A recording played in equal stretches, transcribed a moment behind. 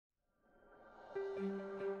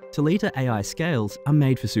Toledo AI scales are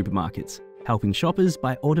made for supermarkets, helping shoppers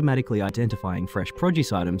by automatically identifying fresh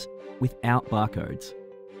produce items without barcodes.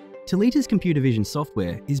 Toledo's computer vision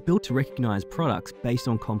software is built to recognise products based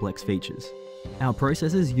on complex features. Our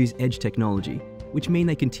processors use edge technology, which mean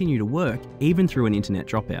they continue to work even through an internet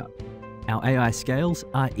dropout. Our AI scales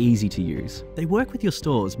are easy to use. They work with your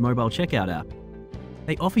store's mobile checkout app.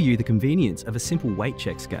 They offer you the convenience of a simple weight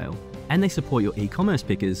check scale, and they support your e-commerce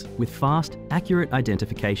pickers with fast, accurate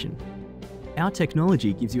identification. Our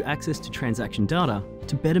technology gives you access to transaction data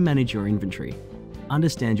to better manage your inventory,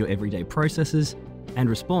 understand your everyday processes, and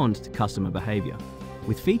respond to customer behaviour.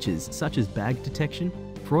 With features such as bag detection,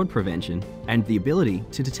 fraud prevention, and the ability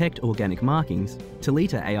to detect organic markings,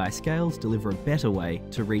 Toledo AI scales deliver a better way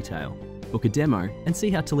to retail. Book a demo and see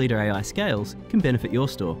how Toledo AI scales can benefit your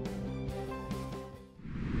store.